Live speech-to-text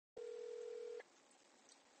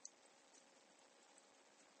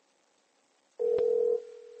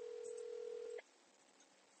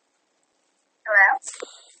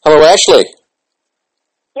Ashley.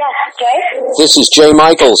 Yes, Jay? This is Jay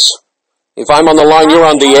Michaels. If I'm on the line, you're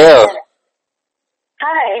on the air.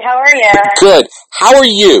 Hi, how are you? Good. How are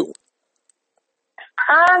you?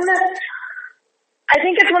 I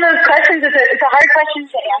think it's one of those questions, it's a hard question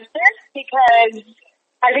to answer because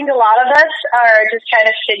I think a lot of us are just trying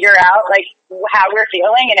to figure out, like, how we're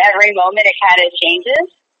feeling, and every moment it kind of changes.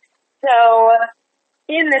 So,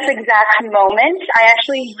 in this exact moment, I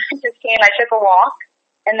actually just I took a walk,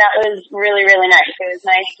 and that was really, really nice. It was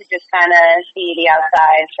nice to just kind of see the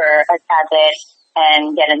outside for a tad bit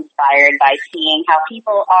and get inspired by seeing how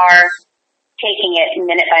people are taking it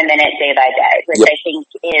minute by minute, day by day, which I think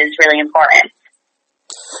is really important.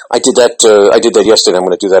 I did that yesterday. I'm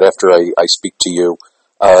going to do that after I speak to you.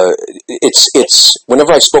 It's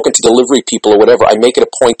whenever I've spoken to delivery people or whatever, I make it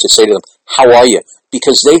a point to say to them, "How are you?"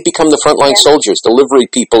 Because they've become the frontline soldiers, delivery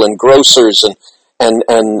people and grocers and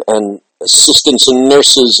assistants and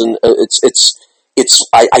nurses, and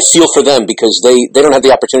I feel for them because they don't have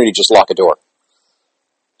the opportunity to just lock a door.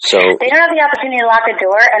 So they don't have the opportunity to lock a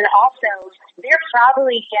door, and also they're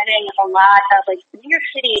probably getting a lot of, like, New York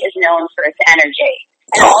City is known for its energy.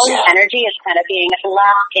 And all the energy is kind of being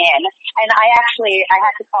locked in. And I had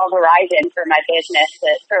to call Verizon for my business,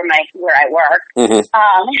 where I work. Mm-hmm.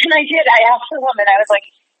 And I did. I asked the woman, I was like,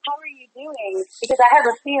 how are you doing? Because I have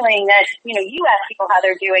a feeling that, you ask people how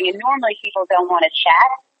they're doing, and normally people don't want to chat.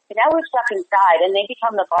 But now we're stuck inside, and they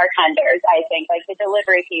become the bartenders, I think, like the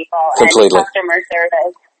delivery people and customer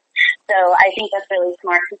service. So I think that's really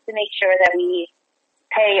smart, just to make sure that we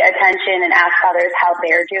pay attention and ask others how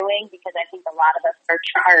they're doing, because I think a lot of us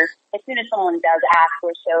are as soon as someone does ask,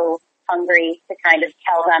 we're so hungry to kind of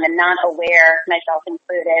tell them, and not aware, myself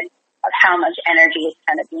included, of how much energy is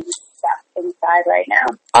kind of being stuck inside right now.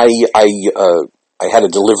 I had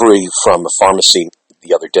a delivery from a pharmacy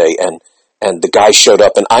the other day, and the guy showed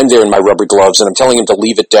up, and I'm there in my rubber gloves, and I'm telling him to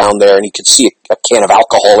leave it down there, and he could see a can of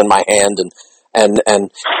alcohol in my hand, and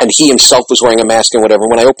he himself was wearing a mask and whatever.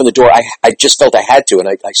 When I opened the door, I just felt I had to, and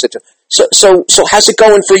I said to him, so how's it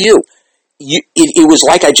going for you? It was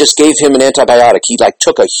like I just gave him an antibiotic. He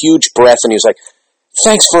took a huge breath, and he was like,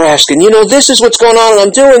 thanks for asking. This is what's going on, and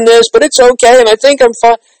I'm doing this, but it's okay, and I think I'm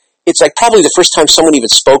fine. It's like probably the first time someone even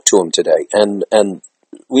spoke to him today, and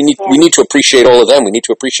we need to appreciate all of them. We need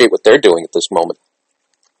to appreciate what they're doing at this moment.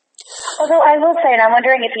 Although I will say, and I'm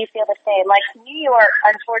wondering if you feel the same, like New York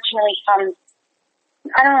unfortunately comes,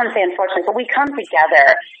 I don't want to say unfortunately, but we come together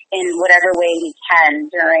in whatever way we can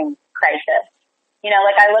during crisis.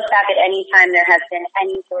 Like I look back at any time there has been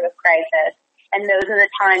any sort of crisis, and those are the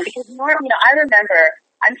times, because I remember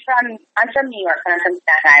I'm from New York, and I'm from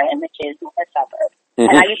Staten Island, which is a suburb. Mm-hmm.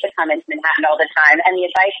 And I used to come into Manhattan all the time, and the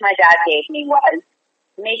advice my dad gave me was,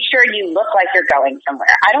 make sure you look like you're going somewhere.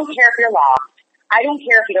 I don't care if you're lost. I don't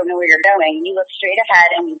care if you don't know where you're going. You look straight ahead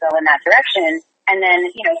and you go in that direction. And then,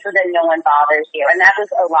 so that no one bothers you. And that was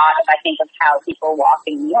a lot of, I think, of how people walk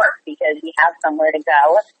in New York, because we have somewhere to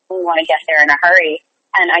go. We want to get there in a hurry.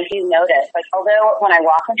 And I do notice, although when I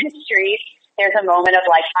walk on the street, there's a moment of,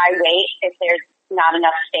 I wait if there's not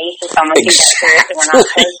enough space so someone can get through it, so we're not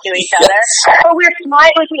close to each other. But we're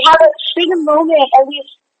smiling. We have a big moment, at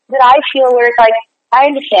least, that I feel where it's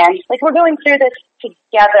I understand. We're going through this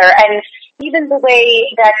together. And even the way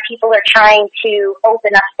that people are trying to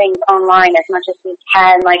open up things online as much as we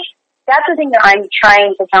can, that's the thing that I'm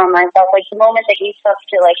trying to tell myself. The moment that you took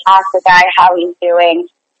to, ask the guy how he's doing,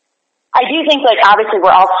 I do think, obviously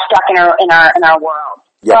we're all stuck in our world.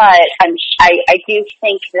 Yep. But I do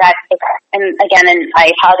think that, and I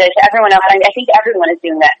apologize to everyone else. I think everyone is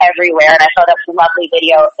doing that everywhere, and I saw that lovely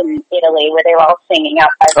video in Italy where they were all singing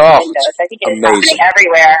outside the windows. I think it's happening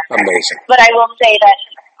everywhere. Amazing. But I will say that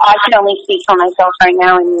I can only speak for myself right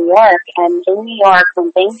now in New York, and in New York,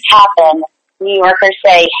 when things happen, New Yorkers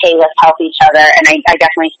say, hey, let's help each other, and I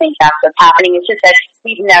definitely think that's what's happening. It's just that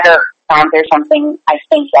we've never gone through something, I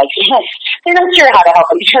think, like this. They're not sure how to help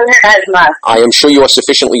each other as much. I am sure you are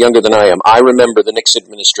sufficiently younger than I am. I remember the Nixon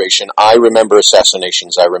administration. I remember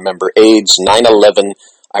assassinations. I remember AIDS, 9/11.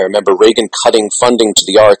 I remember Reagan cutting funding to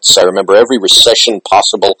the arts. I remember every recession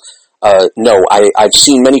possible. I've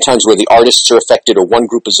seen many times where the artists are affected or one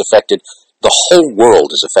group is affected. The whole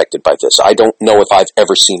world is affected by this. I don't know if I've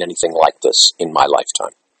ever seen anything like this in my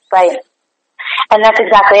lifetime. Right. And that's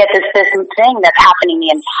exactly it. This thing that's happening in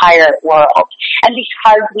the entire world. And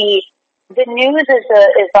because the news is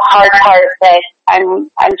the hard part that I'm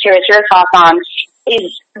curious your thoughts on, is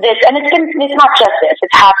this, and it's not just this,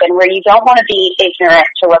 it's happened where you don't want to be ignorant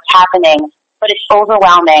to what's happening, but it's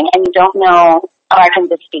overwhelming and you don't know, or I can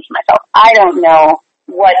just speak to myself, I don't know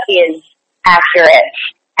what is accurate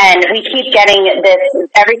And we keep getting this,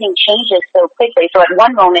 everything changes so quickly. So at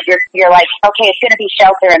one moment you're like, okay, it's going to be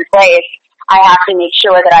shelter in place. I have to make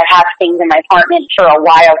sure that I have things in my apartment for a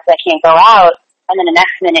while because I can't go out. And then the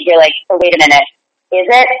next minute you're like, oh, wait a minute. Is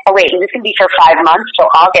it? Oh, wait, is this going to be for 5 months till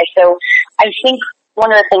August? So I think one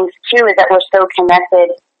of the things too is that we're so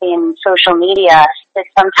connected in social media that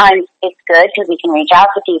sometimes it's good because we can reach out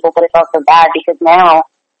to people, but it's also bad because now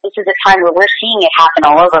this is a time where we're seeing it happen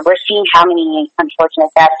all over. We're seeing how many unfortunate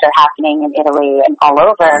deaths are happening in Italy and all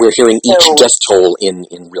over. We're hearing each death toll in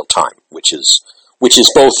real time, which is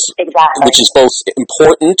both exactly. which is both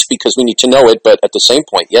important because we need to know it, but at the same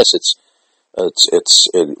point, yes, it's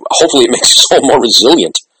hopefully it makes us all more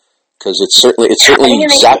resilient because it's certainly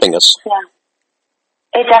zapping us. Yeah,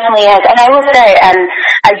 it definitely is, and I will say, and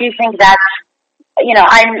I do think that's,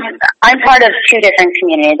 I'm part of two different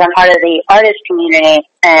communities. I'm part of the artist community,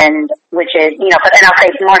 and which is, and I'll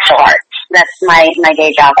say martial arts. That's my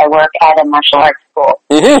day job. I work at a martial arts school.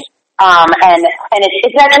 Mm-hmm. And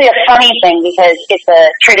it's actually a funny thing because it's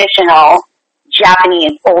a traditional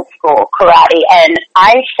Japanese old school karate, and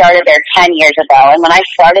I started there 10 years ago, and when I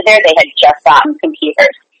started there, they had just gotten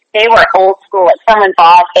computers. They were old school. Like someone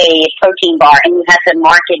bought a protein bar and you had to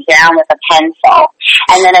mark it down with a pencil.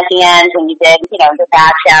 And then at the end, when you did, the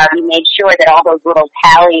batch out, you made sure that all those little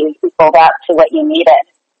tallies equaled up to what you needed.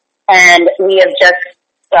 And we have just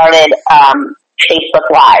started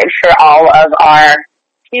Facebook Live for all of our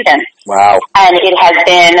students. Wow. And it has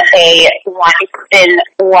been it's been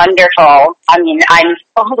wonderful. I mean, I'm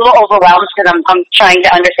a little overwhelmed because I'm trying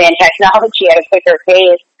to understand technology at a quicker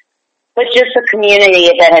pace. But just the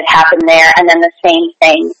community that has happened there, and then the same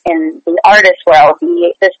thing in the artist world,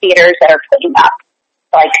 the theaters that are putting up,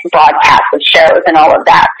 like, broadcasts of shows and all of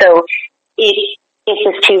that. So it's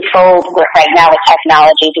just twofold right now with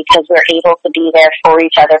technology because we're able to be there for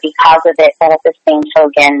each other because of it, but at the same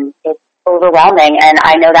token, it's overwhelming. And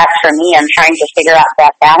I know that's for me. I'm trying to figure out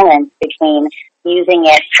that balance between using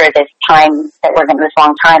it for this time that this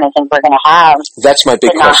long time I think we're going to have. That's my big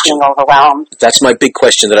question. Not being overwhelmed. That's my big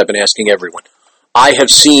question that I've been asking everyone. I have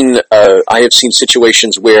seen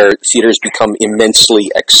situations where theaters become immensely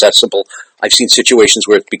accessible. I've seen situations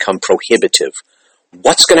where it's become prohibitive.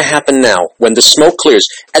 What's going to happen now when the smoke clears?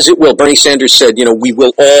 As it will. Bernie Sanders said, we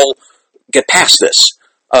will all get past this.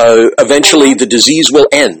 Eventually the disease will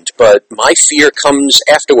end, but my fear comes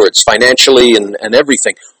afterwards, financially and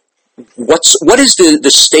everything. What is the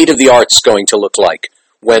state of the arts going to look like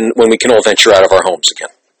when we can all venture out of our homes again?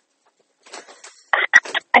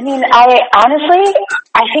 I mean,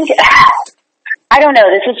 I think, I don't know,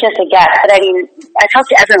 this is just a guess, but I mean, I talk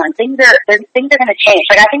to everyone, things are going to change.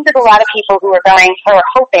 Like, I think there's a lot of people who are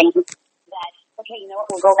hoping that, okay,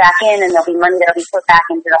 we'll go back in and there'll be money that'll be put back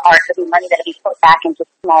into the arts, there'll be money that'll be put back into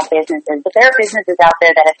small businesses. But there are businesses out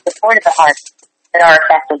there that have supported the arts that are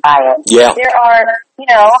affected by it. Yeah. There are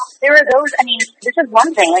those, I mean, this is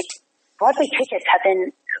one thing, like, Broadway tickets have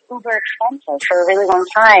been uber expensive for a really long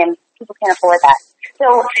time. People can't afford that.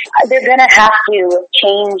 So they're going to have to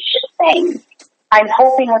change things. I'm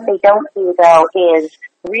hoping what they don't do, though, is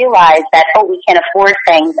realize that, we can afford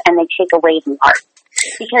things, and they take away the art.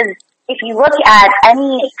 Because if you look at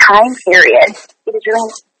any time period, it is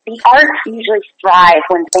really, the arts usually thrive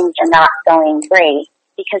when things are not going great.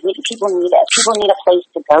 Because people need it. People need a place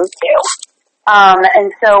to go to.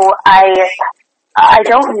 And so I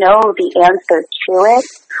don't know the answer to it.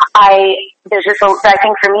 I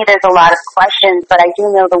think for me there's a lot of questions, but I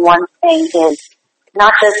do know the one thing is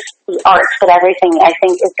not just the arts, but everything I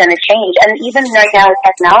think is going to change. And even right now with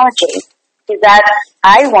technology, is that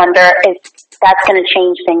I wonder if that's going to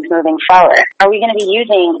change things moving forward. Are we going to be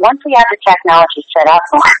once we have the technology set up,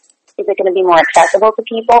 is it going to be more accessible to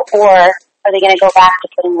people, or are they going to go back to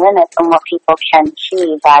putting limits on what people can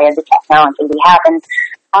see via the technology we have? And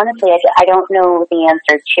honestly, I don't know the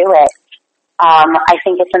answer to it. I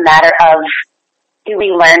think it's a matter of, do we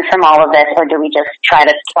learn from all of this, or do we just try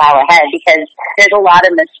to plow ahead? Because there's a lot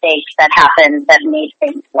of mistakes that happen that made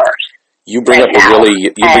things worse. You bring up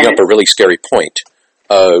a really scary point.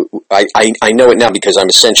 I know it now because I'm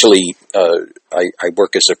essentially I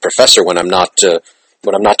work as a professor when I'm not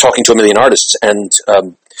talking to a million artists, and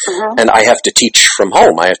I have to teach from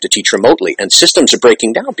home. I have to teach remotely, and systems are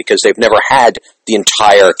breaking down because they've never had the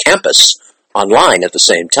entire campus online at the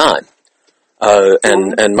same time.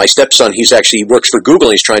 And my stepson, he works for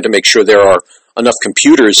Google. He's trying to make sure there are enough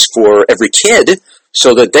computers for every kid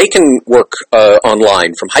so that they can work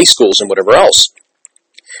online from high schools and whatever else.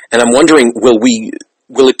 And I'm wondering,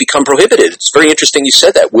 will it become prohibited? It's very interesting you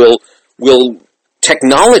said that. Will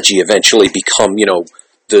technology eventually become,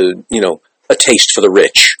 a taste for the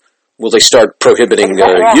rich? Will they start prohibiting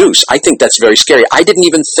use? I think that's very scary. I didn't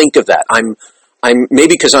even think of that. I'm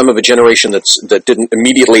maybe because I'm of a generation that didn't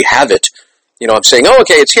immediately have it. You know, I'm saying, oh,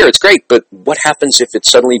 okay, it's here, it's great, but what happens if it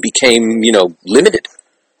suddenly became, you know, limited?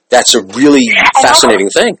 That's a really fascinating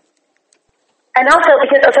thing. And also,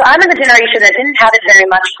 because so I'm in the generation that didn't have it very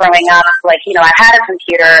much growing up. Like, you know, I had a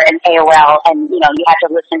computer and AOL, and, you know, you had to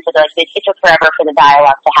listen to the, it took forever for the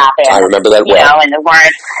dial-up to happen. I remember that well. You know, and there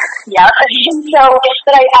weren't, yeah. So,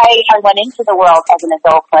 but I went into the world as an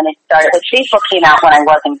adult when it started. Like, Facebook came out when I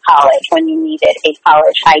was in college, when you needed a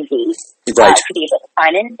college ID to be able to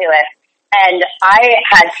sign into it. And I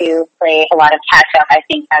had to play a lot of catch-up, I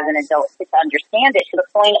think, as an adult to understand it, to the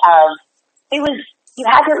point of, it was, you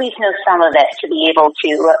had to at least know some of it to be able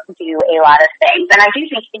to do a lot of things. And I do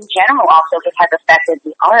think in general also it has affected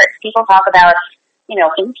the arts. People talk about, you know,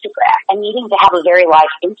 Instagram and needing to have a very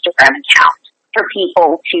large Instagram account for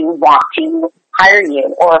people to want to hire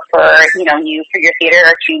you or for, you know, you for your theater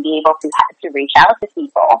to be able to reach out to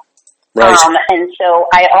people. Right. And so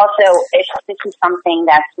I also, if this is something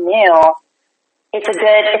that's new, it's a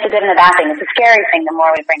good and a bad thing. It's a scary thing the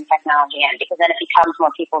more we bring technology in, because then it becomes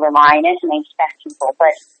more people rely on it and they expect people.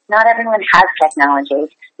 But not everyone has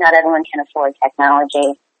technology. Not everyone can afford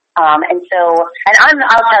technology. And so, and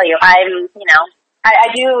I'll tell you, I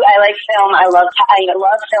like film. I love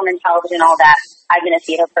film and television, all that. I've been a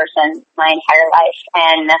theater person my entire life.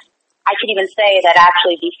 And I could even say that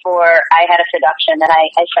actually before I had a production that I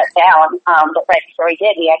shut down, but right before we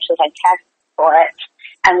did, we actually had tests for it.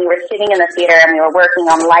 And we were sitting in the theater and we were working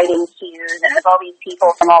on lighting cues and with all these people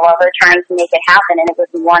from all over trying to make it happen, and it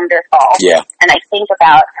was wonderful. Yeah. And I think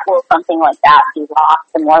about, will something like that be lost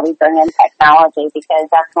the more we bring in technology? Because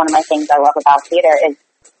that's one of my things I love about theater is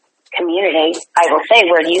community. I will say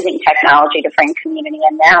we're using technology to bring community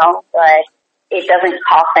in now, but it doesn't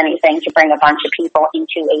cost anything to bring a bunch of people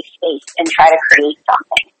into a space and try to create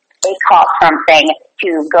something. It costs something to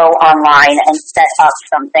go online and set up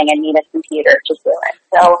something and need a computer to do it.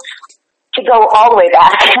 So to go all the way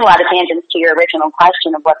back, a lot of tangents to your original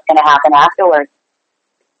question of what's going to happen afterwards,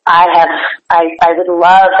 I would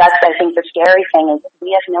love, that's I think the scary thing is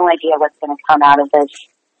we have no idea what's going to come out of this.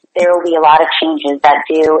 There will be a lot of changes that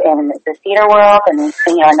do in the theater world and,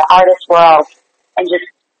 you know, in the artist world and just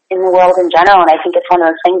in the world in general. And I think it's one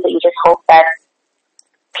of those things that you just hope that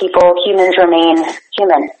humans remain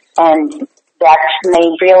human. And that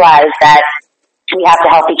they realize that we have to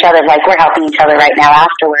help each other like we're helping each other right now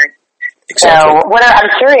afterwards. Exactly. So I'm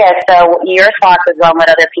curious, so your thoughts as well, what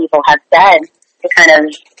other people have said to kind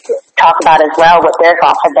of talk about as well, what their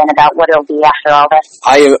thoughts have been about what it'll be after all this.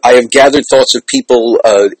 I have gathered thoughts of people,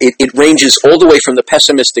 it ranges all the way from the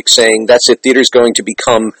pessimistic saying, that's it, theater's going to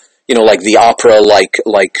become, you know, like the opera,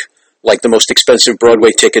 like the most expensive Broadway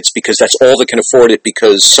tickets because that's all that can afford it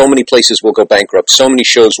because so many places will go bankrupt, so many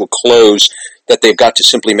shows will close that they've got to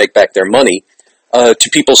simply make back their money, to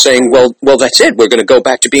people saying, well, that's it, we're going to go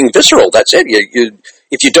back to being visceral, that's it.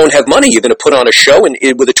 If you don't have money, you're going to put on a show with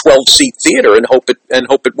a 12-seat theater and hope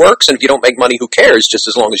it works, and if you don't make money, who cares, just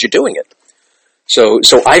as long as you're doing it. So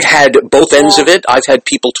I've had both ends of it. I've had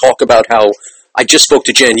people talk about how, I just spoke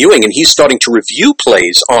to Jan Ewing, and he's starting to review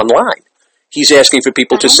plays online. He's asking for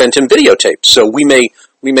people to send him videotapes. So we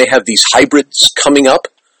may have these hybrids coming up.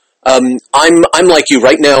 I'm like you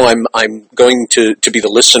right now. I'm going to be the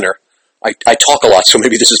listener. I talk a lot, so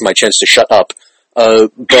maybe this is my chance to shut up.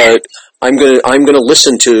 But I'm gonna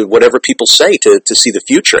listen to whatever people say to see the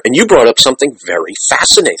future. And you brought up something very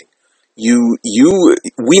fascinating.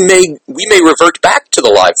 We may revert back to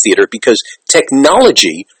the live theater because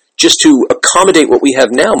technology, just to accommodate what we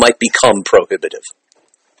have now, might become prohibitive.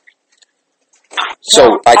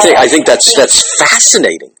 So I think that's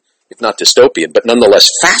fascinating, if not dystopian, but nonetheless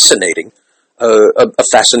fascinating. A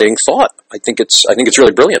fascinating thought. I think it's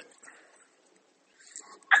really brilliant.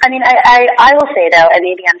 I mean, I will say though, and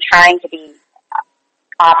maybe I'm trying to be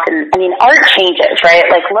often. I mean, art changes, right?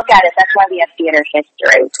 Like, look at it. That's why we have theater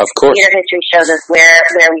history. Of course, theater history shows us where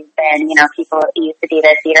we've been. You know, people it used to be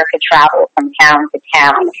that theater could travel from town to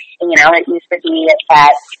town. And, you know, it used to be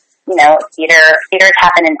that. You know, theaters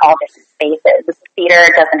happen in all different spaces. Theater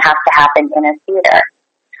doesn't have to happen in a theater.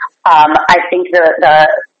 I think the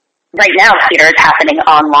right now theater is happening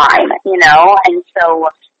online, you know, and so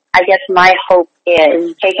I guess my hope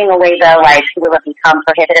is taking away the, like, will it become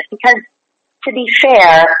prohibitive? Because to be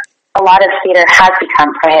fair, a lot of theater has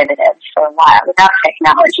become prohibitive for a while. Without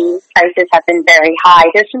technology, prices have been very high.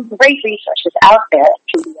 There's some great resources out there at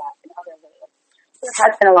PBS and other ways. There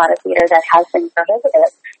has been a lot of theater that has been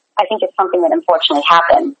prohibitive. I think it's something that unfortunately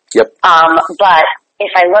happened. Yep. But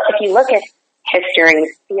if you look at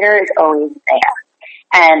history, theater is always there.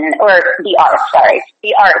 or the arts, sorry.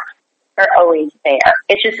 The arts are always there.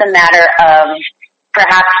 It's just a matter of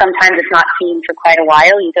perhaps sometimes it's not seen for quite a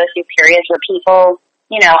while. You go through periods where people,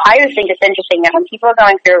 I always think it's interesting that when people are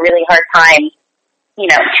going through a really hard time,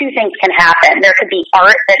 two things can happen. There could be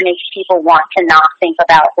art that makes people want to not think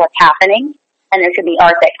about what's happening, and there could be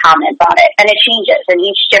art that comments on it. And it changes, and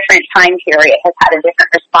each different time period has had a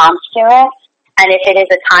different response to it. And if it is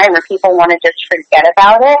a time where people want to just forget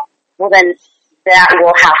about it, well, then that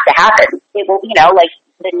will have to happen. It will, like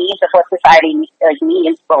the needs of what society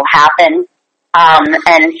needs will happen.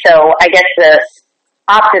 And so I guess the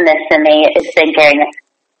optimist in me is thinking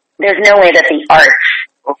there's no way that the arts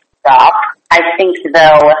will stop. I think,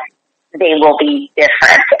 though, they will be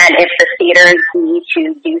different. And if the theaters need to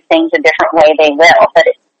do things a different way, they will. But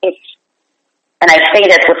and I say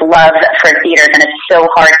this with love for theaters, and it's so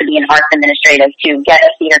hard to be an arts administrative to get a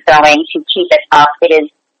theater going, to keep it up. It is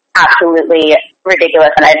absolutely ridiculous,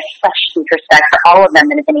 and I have such deep respect for all of them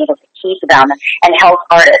that have been able to keep them and help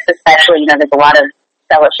artists, especially, there's a lot of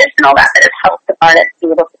fellowships and all that has helped the artists be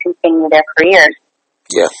able to continue their careers.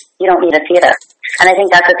 Yeah. You don't need a theater. And I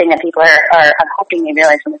think that's the thing that people are hoping they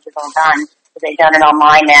realize when this is all done. Because they've done it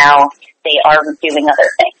online now, they are doing other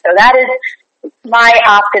things. So that is my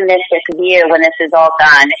optimistic view when this is all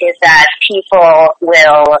done, is that people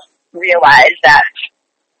will realize that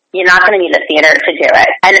you're not going to need a theater to do it.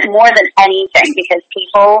 And more than anything, because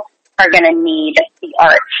people are going to need the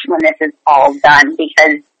arts when this is all done,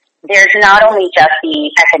 because there's not only just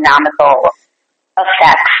the economical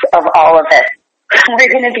effects of all of it.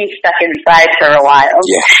 We're going to be stuck inside for a while.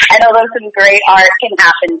 Yeah. And although some great art can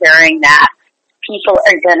happen during that, people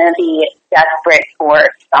are going to be desperate for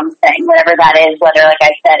something, whatever that is, whether, like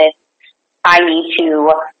I said, if I need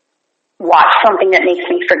to watch something that makes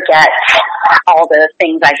me forget all the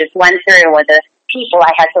things I just went through, or the people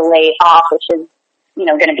I had to lay off, which is,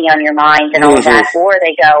 going to be on your mind and all of that, or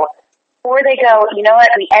they go, you know what,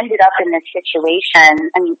 we ended up in this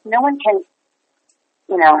situation. I mean, no one can,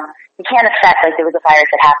 you can't affect, like there was a virus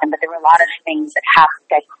that happened, but there were a lot of things that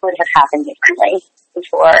could have happened differently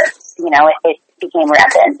before, it became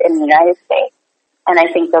rampant in the United States. And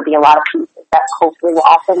I think there'll be a lot of pieces that hopefully will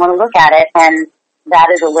also want to look at it, and that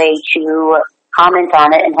is a way to comment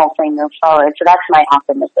on it and hopefully move forward. So that's my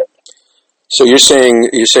optimism. So you're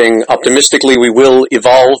saying optimistically we will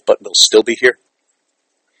evolve, but we'll still be here?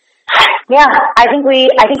 Yeah, I think we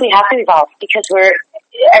have to evolve, because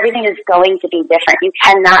everything is going to be different. You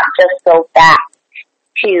cannot just go back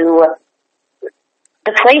to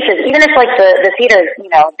the places, even if like the theaters,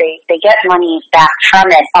 they get money back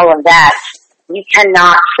from it, all of that. You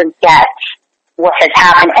cannot forget what has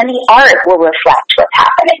happened, and the art will reflect what's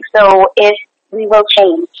happening. So we will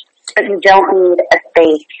change, but you don't need a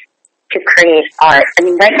space to create art. I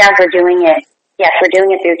mean, right now we're doing it. Yes, we're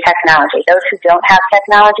doing it through technology. Those who don't have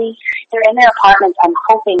technology, they're in their apartments, I'm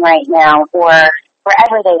hoping right now, or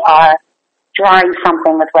wherever they are, drawing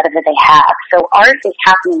something with whatever they have. So art is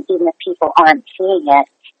happening even if people aren't seeing it,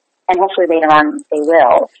 and hopefully later on they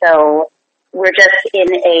will. So we're just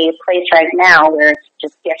in a place right now where it's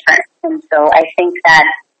just different. And so I think that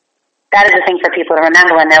is the thing for people to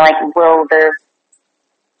remember when they're like, will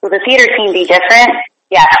the theater scene be different?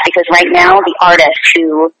 Yes, because right now the artists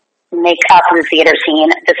who make up the theater scene,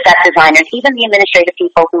 the set designers, even the administrative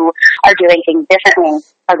people who are doing things differently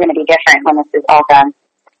are going to be different when this is all done.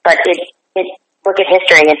 But look at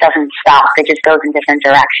history, it doesn't stop. It just goes in different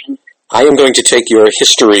directions. I am going to take your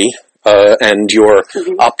history and your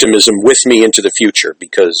optimism with me into the future,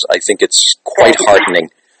 because I think it's quite heartening.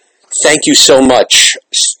 Thank you so much.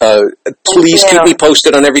 Please keep me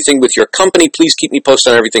posted on everything with your company. Please keep me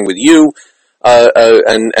posted on everything with you.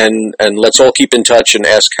 And let's all keep in touch and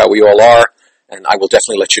ask how we all are. And I will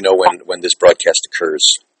definitely let you know when this broadcast occurs.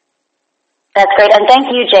 That's great. And thank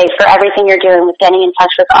you, Jay, for everything you're doing with getting in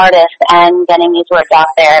touch with artists and getting these work out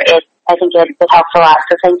there. I think it helps a lot.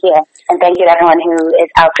 So thank you. And thank you to everyone who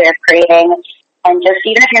is out there creating. And just,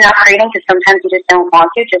 even if you're not creating, because sometimes you just don't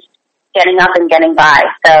want to, just getting up and getting by.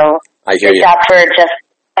 So I hear you. Good job for just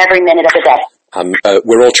every minute of the day.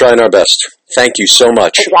 We're all trying our best. Thank you so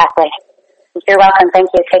much. Exactly. You're welcome. Thank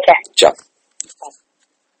you. Take care. Ciao.